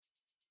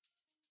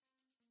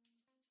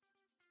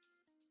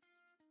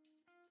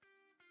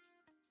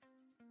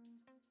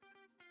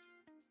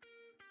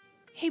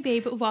Hey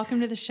babe,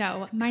 welcome to the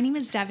show. My name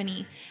is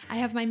Devaney. I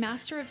have my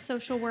Master of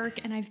Social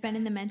Work and I've been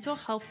in the mental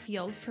health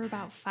field for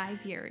about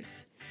 5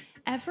 years.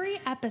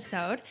 Every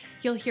episode,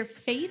 you'll hear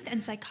faith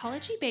and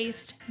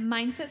psychology-based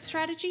mindset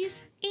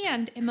strategies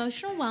and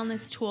emotional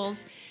wellness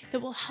tools that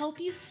will help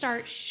you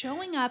start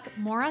showing up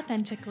more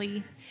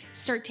authentically,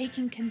 start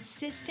taking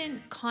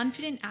consistent,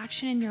 confident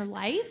action in your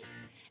life,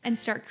 and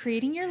start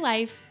creating your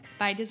life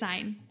by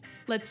design.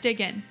 Let's dig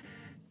in.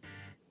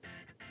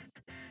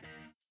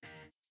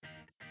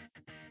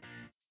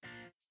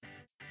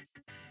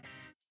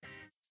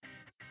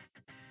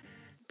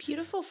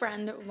 Beautiful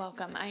friend,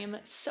 welcome. I am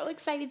so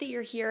excited that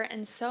you're here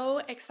and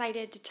so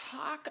excited to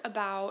talk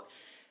about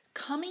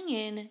coming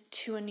in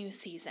to a new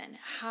season,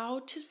 how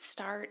to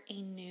start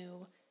a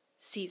new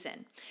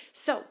season.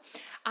 So,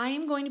 I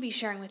am going to be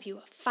sharing with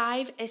you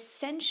 5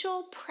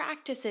 essential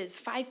practices,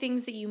 5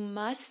 things that you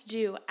must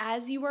do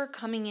as you are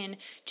coming in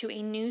to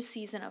a new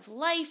season of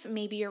life.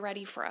 Maybe you're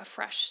ready for a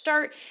fresh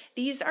start.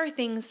 These are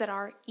things that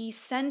are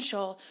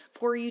essential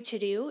for you to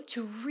do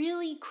to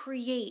really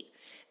create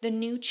the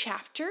new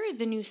chapter,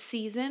 the new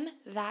season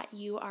that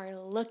you are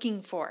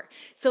looking for.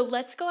 So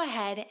let's go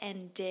ahead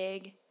and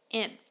dig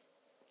in.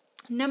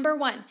 Number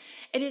 1,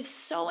 it is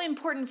so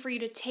important for you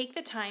to take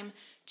the time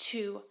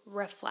to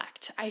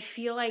reflect. I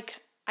feel like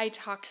I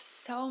talk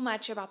so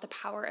much about the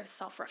power of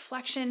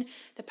self-reflection,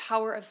 the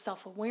power of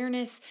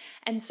self-awareness.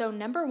 And so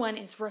number 1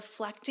 is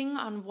reflecting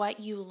on what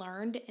you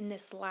learned in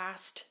this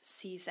last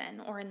season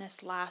or in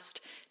this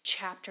last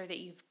chapter that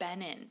you've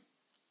been in.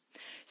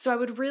 So I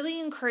would really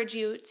encourage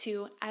you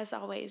to, as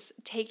always,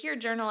 take your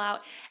journal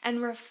out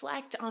and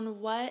reflect on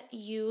what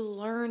you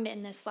learned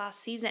in this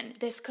last season.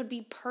 This could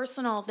be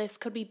personal, this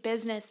could be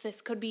business,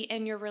 this could be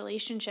in your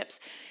relationships.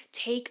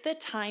 Take the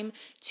time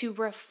to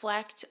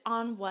reflect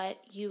on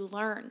what you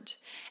learned.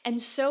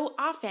 And so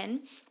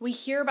often we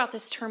hear about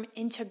this term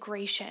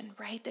integration,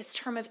 right? This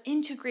term of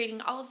integrating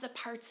all of the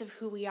parts of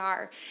who we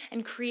are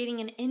and creating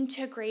an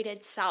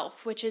integrated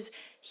self, which is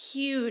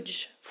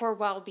huge for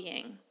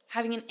well-being.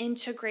 Having an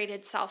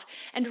integrated self.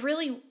 And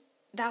really,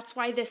 that's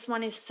why this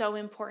one is so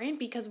important,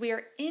 because we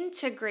are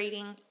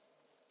integrating,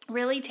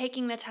 really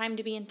taking the time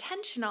to be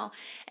intentional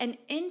and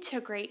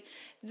integrate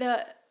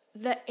the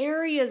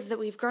areas that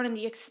we've grown and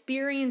the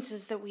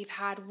experiences that we've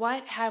had.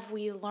 What have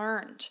we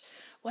learned?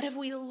 What have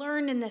we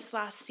learned in this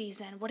last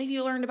season? What have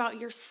you learned about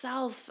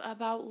yourself,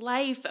 about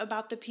life,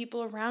 about the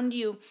people around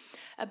you,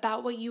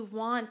 about what you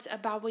want,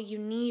 about what you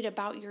need,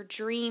 about your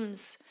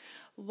dreams?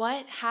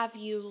 What have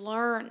you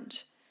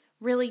learned?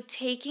 Really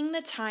taking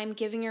the time,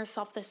 giving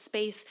yourself the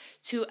space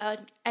to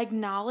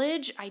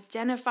acknowledge,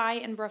 identify,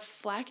 and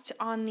reflect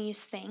on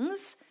these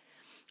things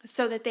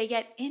so that they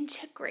get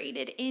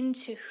integrated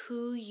into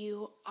who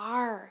you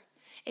are.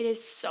 It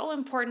is so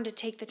important to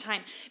take the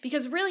time,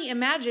 because really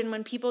imagine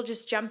when people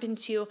just jump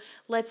into,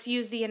 let's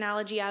use the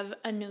analogy of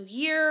a new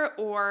year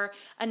or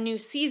a new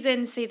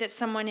season, say that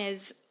someone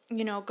is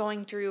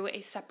going through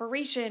a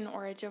separation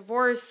or a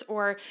divorce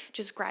or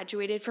just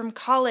graduated from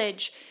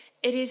college.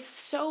 It is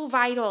so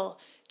vital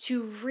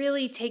to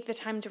really take the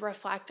time to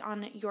reflect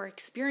on your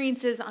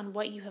experiences, on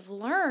what you have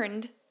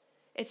learned.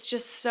 It's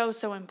just so,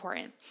 so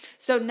important.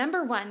 So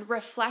number 1,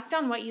 reflect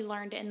on what you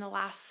learned in the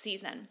last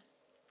season.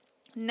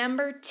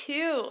 Number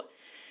 2,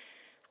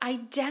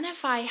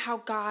 identify how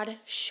God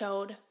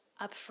showed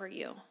up for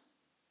you.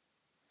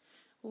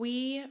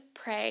 We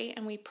pray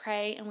and we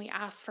pray and we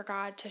ask for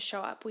God to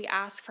show up. We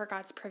ask for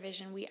God's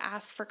provision. We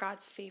ask for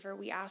God's favor.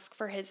 We ask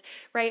for His,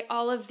 right?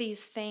 All of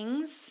these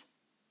things.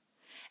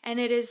 And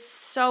it is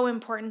so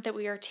important that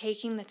we are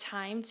taking the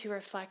time to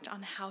reflect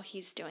on how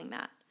He's doing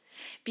that.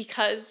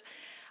 Because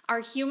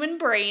our human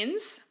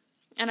brains,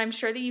 and I'm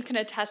sure that you can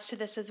attest to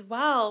this as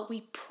well,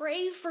 we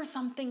pray for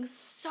something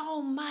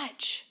so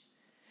much,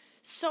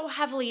 so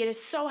heavily. It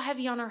is so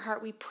heavy on our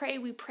heart. We pray,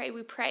 we pray,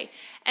 we pray.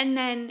 And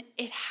then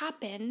it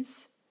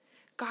happens.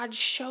 God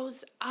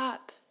shows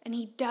up and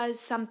He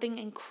does something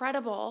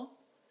incredible.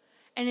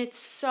 And it's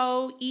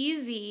so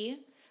easy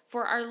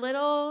for our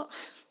little,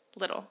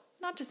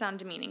 not to sound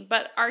demeaning,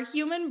 but our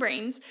human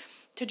brains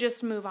to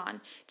just move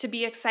on, to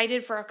be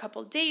excited for a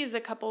couple days,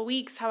 a couple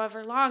weeks,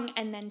 however long,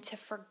 and then to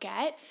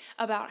forget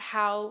about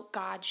how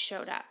God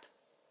showed up,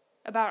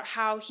 about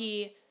how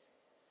He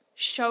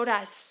showed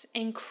us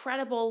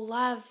incredible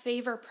love,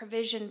 favor,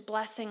 provision,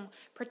 blessing,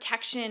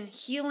 protection,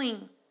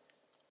 healing.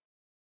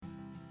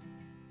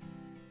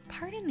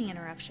 Pardon the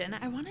interruption.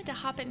 I wanted to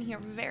hop in here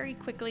very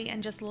quickly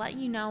and just let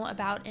you know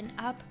about an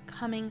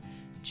upcoming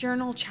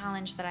journal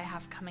challenge that I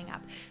have coming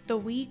up. The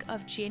week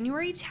of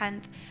January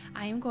 10th,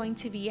 I am going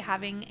to be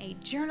having a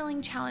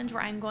journaling challenge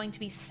where I'm going to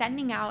be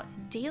sending out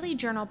daily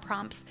journal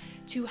prompts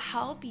to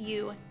help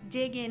you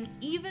dig in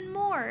even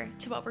more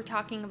to what we're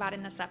talking about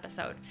in this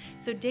episode.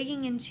 So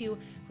digging into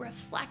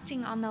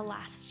reflecting on the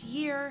last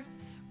year,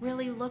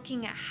 really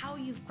looking at how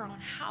you've grown,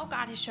 how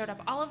God has showed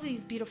up, all of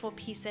these beautiful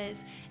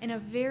pieces in a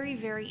very,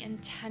 very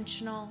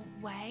intentional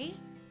way.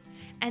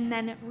 And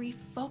then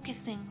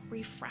refocusing,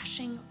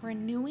 refreshing,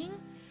 renewing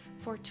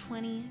for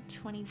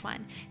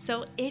 2021.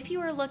 So if you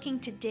are looking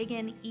to dig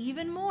in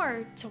even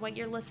more to what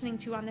you're listening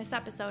to on this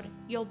episode,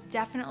 you'll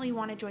definitely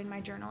want to join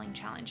my journaling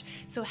challenge.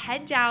 So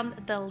head down,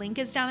 the link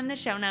is down in the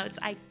show notes.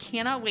 I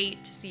cannot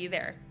wait to see you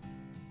there.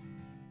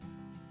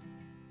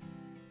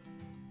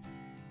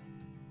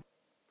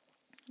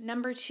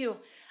 Number 2,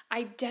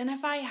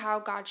 identify how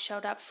God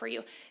showed up for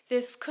you.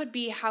 This could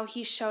be how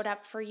he showed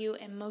up for you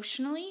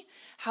emotionally,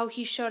 how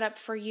he showed up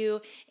for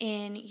you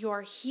in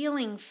your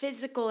healing,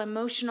 physical,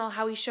 emotional,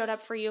 how he showed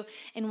up for you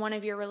in one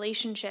of your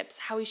relationships,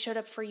 how he showed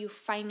up for you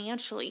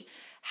financially.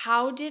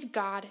 How did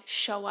God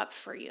show up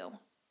for you?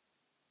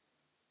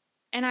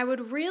 And I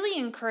would really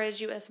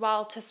encourage you as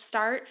well to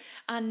start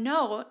a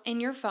note in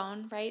your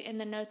phone, right, in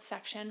the notes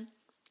section.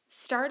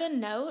 Start a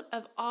note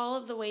of all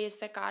of the ways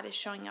that God is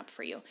showing up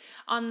for you.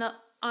 On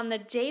the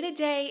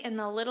day-to-day and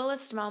the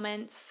littlest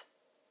moments,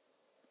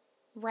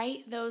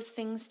 write those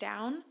things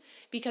down,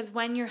 because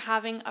when you're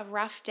having a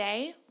rough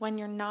day, when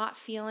you're not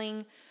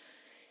feeling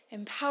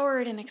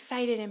empowered and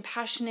excited and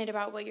passionate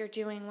about what you're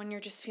doing, when you're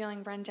just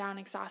feeling run down,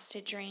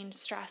 exhausted, drained,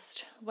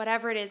 stressed,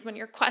 whatever it is, when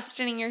you're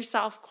questioning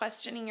yourself,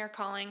 questioning your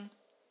calling,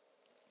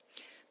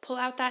 pull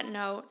out that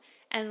note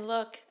and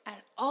look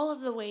at all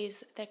of the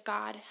ways that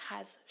God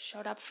has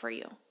showed up for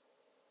you.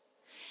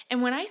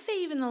 And when I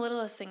say even the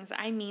littlest things,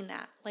 I mean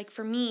that. Like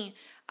for me,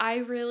 I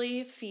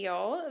really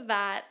feel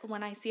that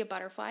when I see a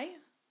butterfly,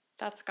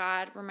 that's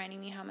God reminding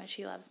me how much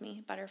he loves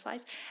me,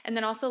 butterflies. And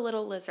then also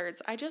little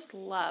lizards. I just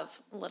love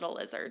little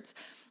lizards.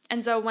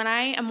 And so when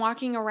I am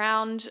walking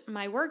around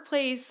my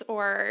workplace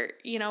or,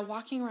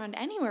 walking around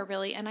anywhere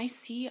really, and I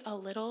see a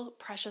little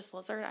precious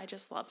lizard, I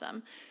just love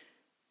them.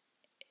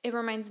 It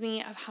reminds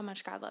me of how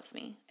much God loves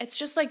me. It's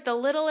just like the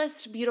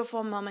littlest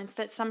beautiful moments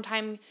that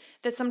sometimes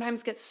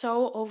get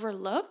so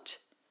overlooked,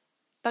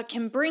 but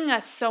can bring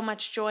us so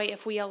much joy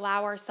if we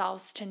allow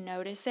ourselves to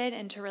notice it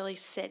and to really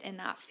sit in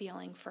that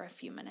feeling for a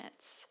few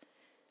minutes.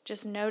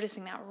 Just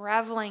noticing that,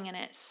 reveling in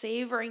it,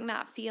 savoring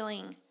that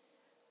feeling.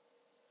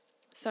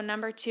 So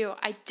number 2,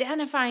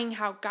 identifying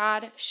how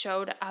God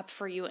showed up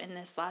for you in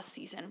this last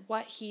season,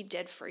 what he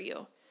did for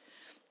you.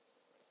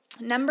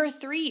 Number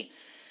 3,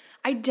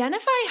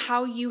 identify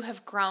how you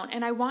have grown.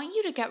 And I want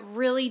you to get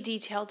really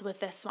detailed with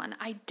this one.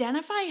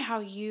 Identify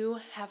how you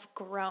have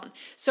grown.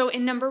 So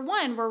in number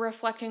 1, we're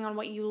reflecting on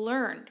what you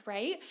learned,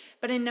 right?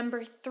 But in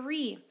number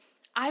 3,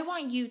 I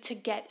want you to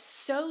get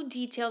so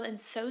detailed and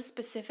so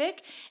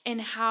specific in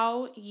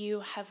how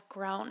you have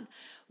grown.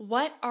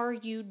 What are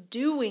you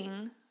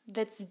doing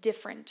that's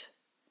different?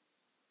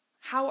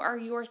 How are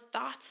your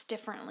thoughts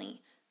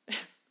differently?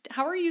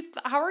 How are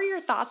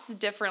your thoughts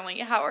differently?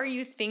 How are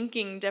you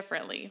thinking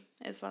differently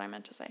is what I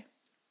meant to say.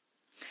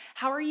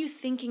 How are you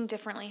thinking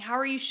differently? How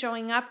are you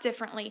showing up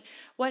differently?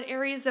 What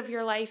areas of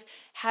your life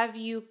have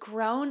you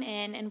grown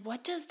in, and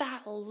what does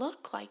that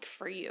look like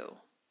for you?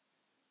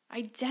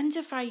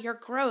 Identify your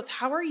growth.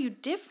 How are you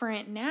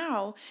different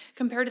now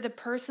compared to the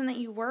person that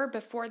you were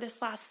before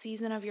this last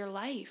season of your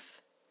life?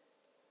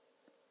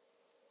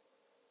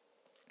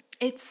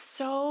 It's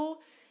so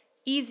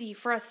easy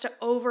for us to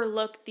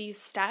overlook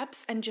these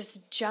steps and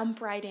just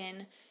jump right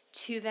in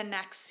to the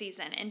next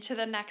season, into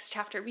the next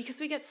chapter, because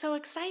we get so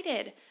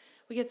excited.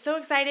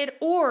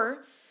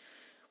 Or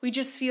we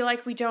just feel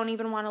like we don't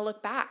even want to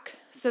look back.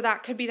 So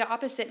that could be the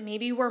opposite.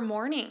 Maybe we're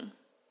mourning.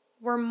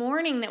 We're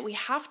mourning that we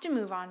have to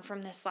move on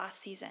from this last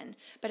season,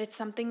 but it's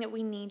something that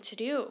we need to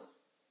do.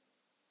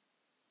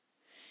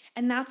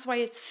 And that's why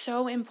it's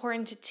so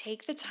important to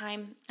take the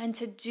time and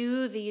to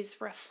do these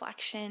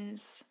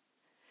reflections,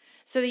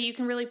 so that you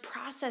can really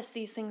process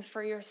these things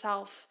for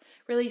yourself,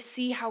 really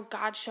see how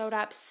God showed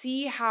up,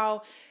 see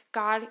how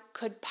God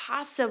could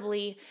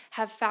possibly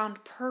have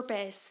found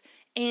purpose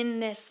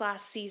in this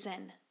last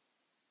season,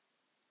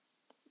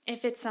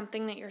 if it's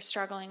something that you're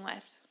struggling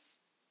with.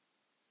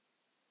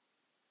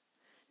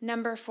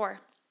 Number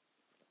 4,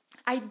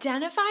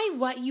 identify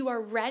what you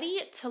are ready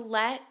to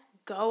let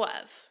go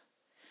of.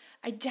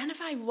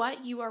 Identify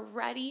what you are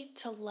ready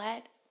to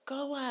let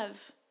go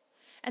of.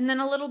 And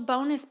then a little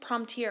bonus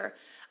prompt here.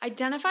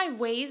 Identify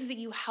ways that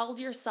you held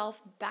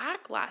yourself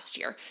back last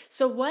year.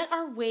 So what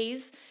are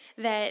ways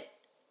that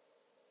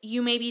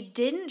you maybe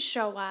didn't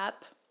show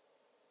up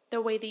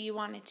the way that you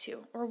wanted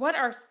to? Or what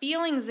are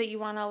feelings that you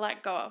want to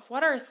let go of?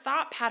 What are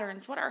thought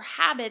patterns? What are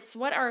habits?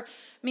 What are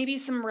maybe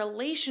some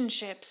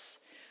relationships?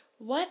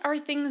 What are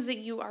things that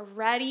you are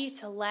ready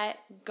to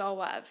let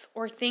go of?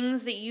 Or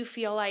things that you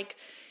feel like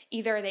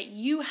either that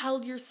you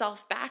held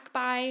yourself back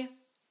by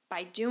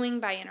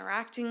doing, by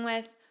interacting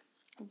with?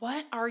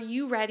 What are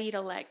you ready to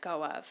let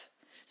go of?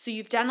 So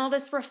you've done all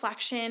this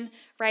reflection,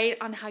 right,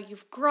 on how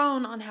you've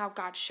grown, on how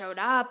God showed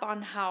up,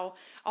 on how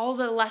all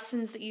the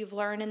lessons that you've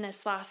learned in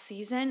this last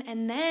season.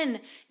 And then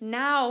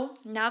now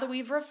that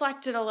we've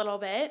reflected a little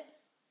bit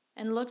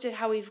and looked at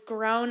how we've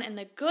grown and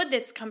the good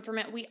that's come from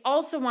it, we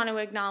also want to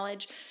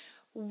acknowledge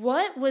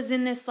what was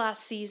in this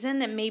last season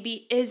that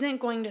maybe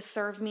isn't going to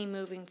serve me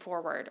moving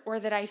forward,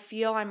 or that I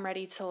feel I'm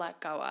ready to let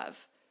go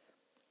of.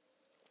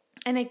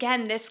 And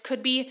again, this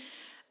could be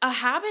a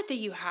habit that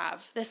you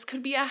have. This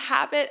could be a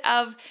habit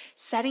of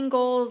setting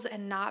goals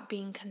and not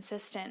being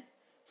consistent.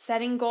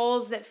 Setting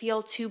goals that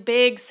feel too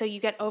big so you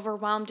get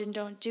overwhelmed and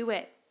don't do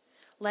it.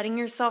 Letting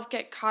yourself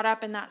get caught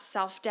up in that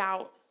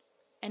self-doubt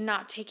and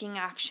not taking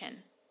action,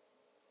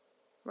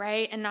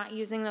 right? And not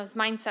using those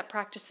mindset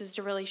practices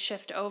to really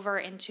shift over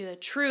into the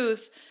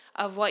truth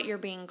of what you're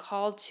being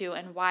called to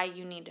and why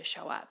you need to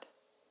show up.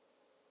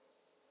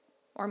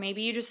 Or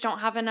maybe you just don't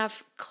have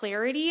enough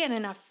clarity and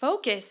enough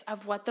focus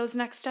of what those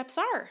next steps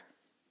are.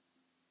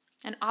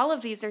 And all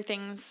of these are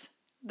things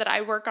that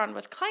I work on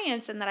with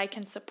clients and that I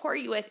can support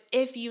you with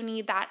if you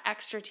need that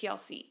extra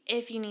TLC,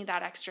 if you need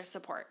that extra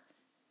support.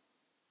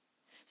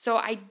 So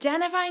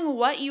identifying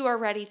what you are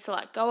ready to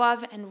let go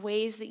of and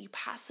ways that you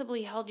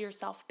possibly held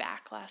yourself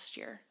back last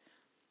year.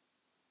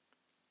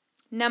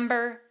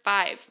 Number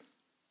 5,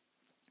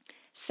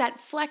 set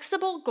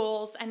flexible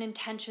goals and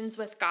intentions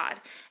with God.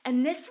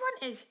 And this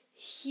one is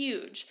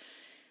huge.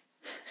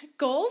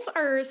 Goals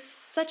are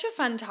such a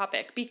fun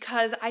topic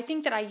because I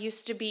think that I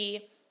used to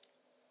be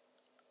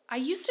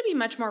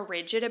much more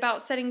rigid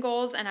about setting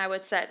goals, and I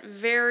would set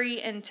very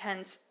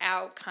intense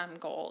outcome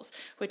goals,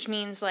 which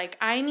means like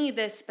I need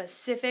this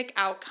specific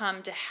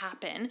outcome to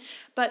happen,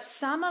 but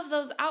some of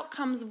those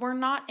outcomes were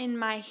not in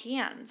my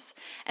hands.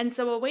 And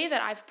so a way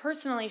that I've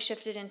personally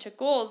shifted into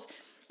goals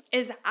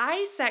is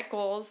I set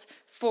goals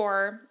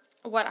for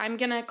what I'm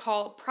going to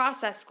call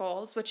process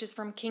goals, which is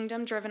from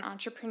Kingdom Driven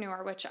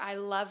Entrepreneur, which I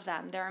love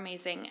them. They're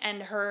amazing.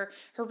 And her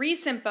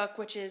recent book,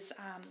 which is,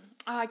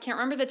 I can't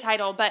remember the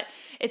title, but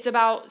it's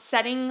about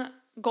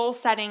goal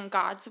setting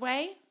God's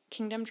way,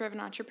 Kingdom Driven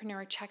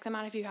Entrepreneur. Check them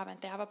out if you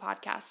haven't. They have a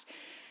podcast.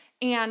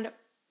 And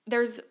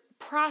there's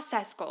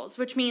process goals,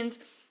 which means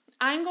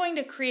I'm going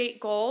to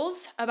create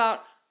goals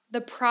about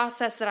the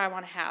process that I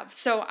want to have.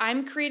 So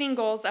I'm creating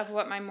goals of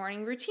what my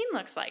morning routine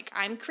looks like.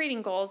 I'm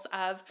creating goals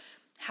of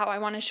how I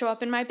want to show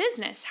up in my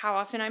business, how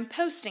often I'm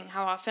posting,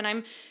 how often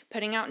I'm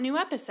putting out new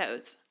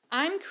episodes.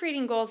 I'm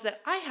creating goals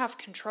that I have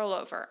control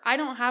over. I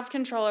don't have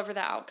control over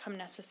the outcome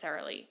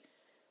necessarily.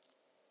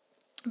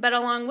 But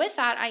along with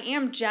that,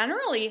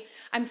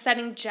 I'm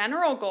setting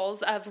general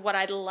goals of what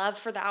I'd love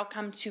for the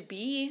outcome to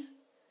be.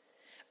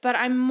 But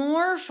I'm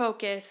more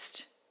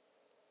focused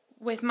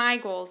with my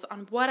goals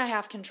on what I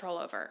have control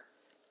over,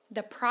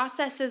 the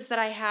processes that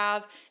I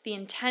have, the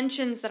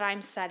intentions that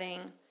I'm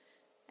setting.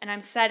 And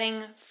I'm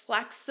setting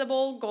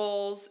flexible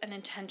goals and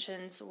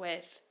intentions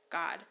with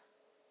God.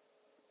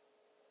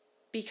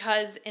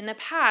 Because in the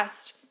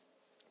past,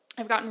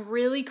 I've gotten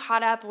really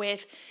caught up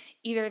with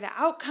either the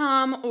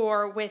outcome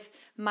or with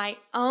my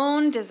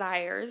own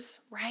desires,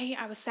 right?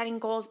 I was setting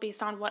goals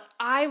based on what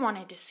I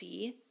wanted to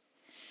see.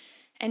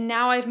 And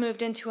now I've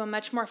moved into a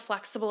much more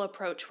flexible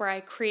approach where I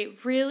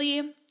create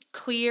really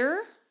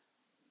clear,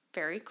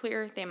 very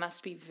clear, they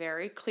must be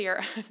very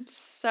clear. I'm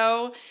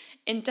so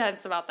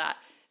intense about that.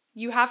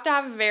 You have to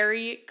have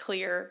very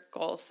clear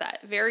goals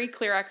set, very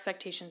clear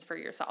expectations for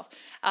yourself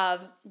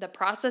of the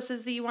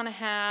processes that you want to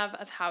have,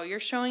 of how you're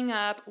showing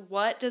up,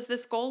 what does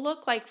this goal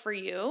look like for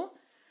you,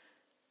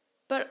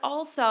 but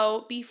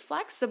also be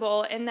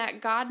flexible in that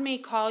God may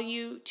call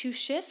you to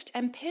shift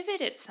and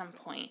pivot at some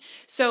point.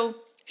 So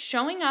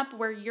showing up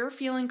where you're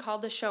feeling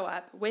called to show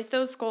up with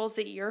those goals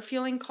that you're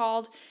feeling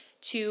called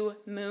to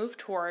move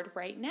toward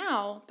right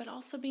now, but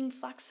also being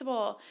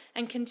flexible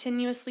and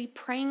continuously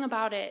praying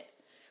about it.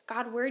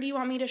 God, where do you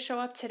want me to show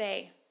up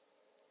today?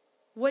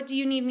 What do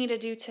you need me to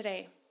do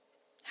today?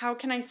 How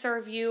can I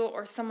serve you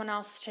or someone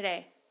else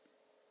today?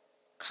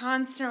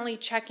 Constantly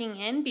checking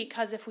in,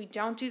 because if we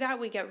don't do that,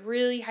 we get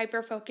really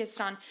hyper-focused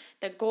on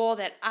the goal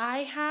that I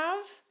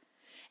have,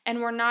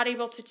 and we're not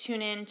able to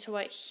tune in to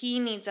what He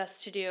needs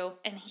us to do,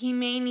 and He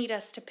may need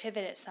us to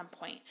pivot at some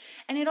point.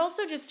 And it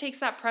also just takes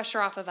that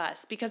pressure off of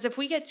us, because if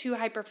we get too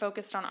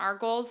hyper-focused on our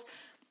goals,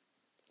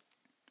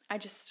 I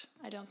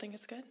don't think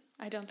it's good.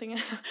 I don't think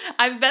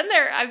I've been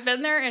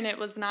there and it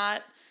was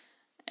not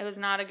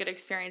a good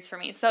experience for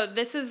me. So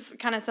this is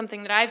kind of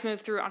something that I've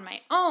moved through on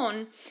my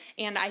own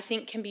and I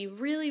think can be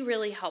really,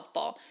 really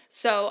helpful.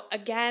 So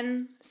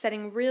again,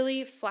 setting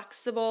really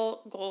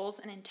flexible goals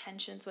and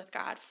intentions with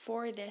God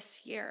for this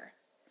year.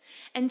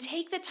 And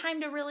take the time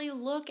to really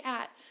look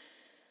at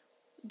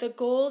the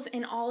goals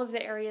in all of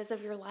the areas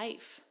of your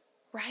life,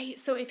 right?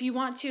 So if you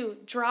want to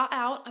draw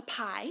out a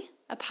pie,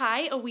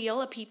 a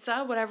wheel, a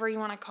pizza, whatever you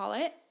want to call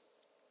it,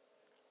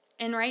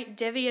 and right,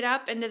 divvy it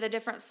up into the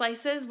different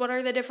slices. What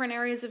are the different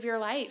areas of your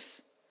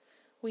life?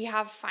 We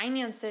have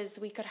finances,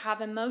 we could have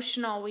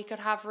emotional, we could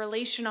have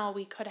relational,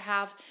 we could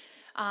have,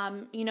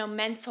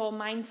 mental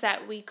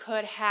mindset. We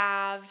could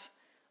have,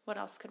 what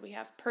else could we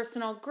have?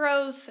 Personal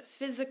growth,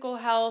 physical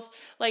health.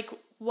 Like,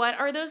 what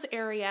are those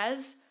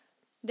areas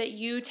that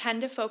you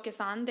tend to focus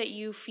on that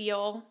you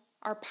feel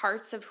are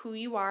parts of who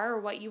you are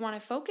or what you want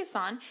to focus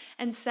on,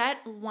 and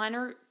set 1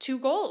 or 2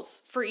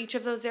 goals for each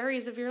of those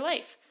areas of your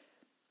life.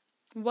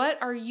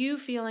 What are you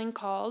feeling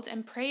called?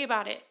 And pray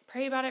about it.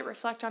 Pray about it,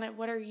 reflect on it.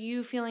 What are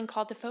you feeling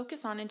called to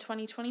focus on in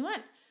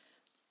 2021?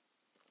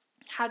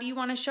 How do you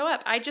want to show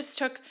up? I just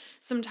took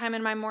some time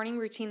in my morning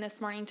routine this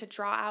morning to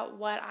draw out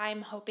what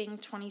I'm hoping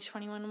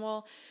 2021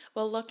 will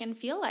look and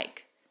feel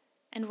like,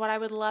 and what I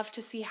would love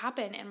to see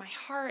happen in my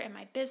heart, in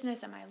my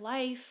business, in my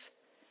life,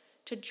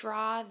 to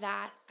draw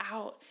that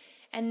out.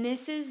 And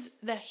this is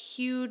the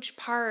huge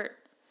part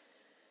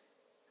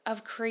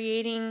of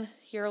creating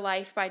your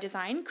life by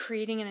design.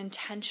 Creating an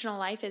intentional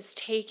life is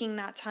taking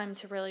that time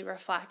to really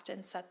reflect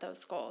and set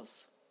those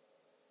goals.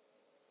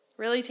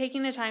 Really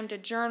taking the time to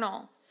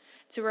journal,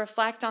 to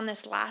reflect on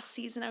this last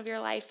season of your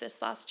life,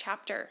 this last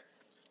chapter,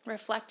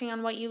 reflecting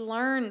on what you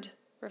learned,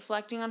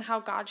 reflecting on how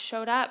God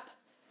showed up.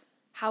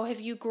 How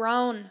have you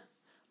grown?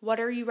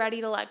 What are you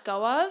ready to let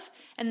go of?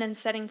 And then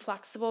setting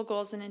flexible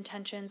goals and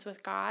intentions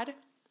with God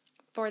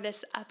for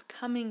this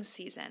upcoming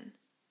season.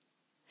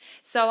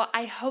 So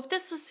I hope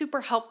this was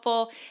super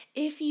helpful.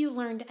 If you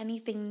learned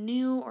anything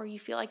new or you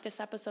feel like this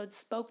episode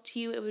spoke to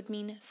you, it would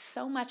mean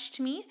so much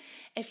to me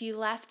if you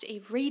left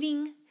a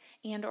rating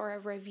and or a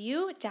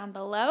review down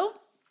below.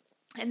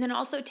 And then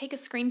also take a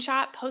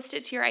screenshot, post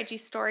it to your IG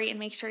story, and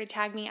make sure to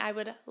tag me. I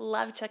would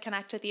love to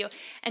connect with you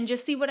and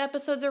just see what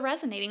episodes are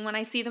resonating. When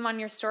I see them on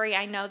your story,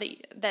 I know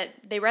that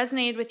they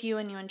resonated with you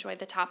and you enjoyed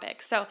the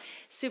topic. So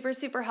super,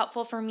 super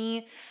helpful for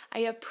me. I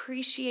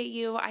appreciate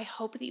you. I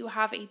hope that you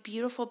have a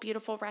beautiful,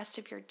 beautiful rest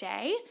of your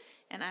day,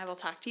 and I will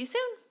talk to you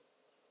soon.